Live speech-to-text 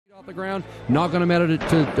off the ground, not going to matter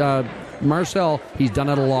to Marcel. He's done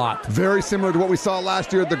it a lot. Very similar to what we saw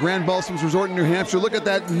last year at the Grand Balsams Resort in New Hampshire. Look at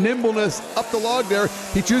that nimbleness up the log there.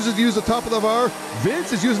 He chooses to use the top of the bar.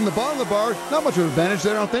 Vince is using the bottom of the bar. Not much of an advantage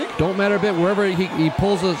there, I don't think. Don't matter a bit. Wherever he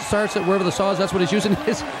pulls the starts it, wherever the saw is, that's what he's using.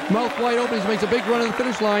 His mouth wide open. He makes a big run to the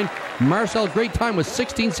finish line. Marcel, great time with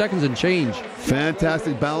 16 seconds and change.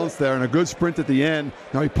 Fantastic balance there and a good sprint at the end.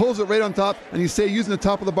 Now he pulls it right on top, and you say using the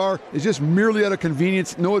top of the bar is just merely out of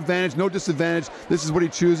convenience. No advantage, no disadvantage. This is what he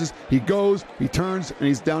chooses. He goes, he turns, and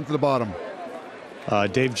he's down to the bottom.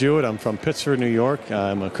 Dave Jewett. I'm from Pittsford, New York.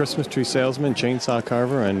 I'm a Christmas tree salesman, chainsaw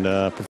carver, and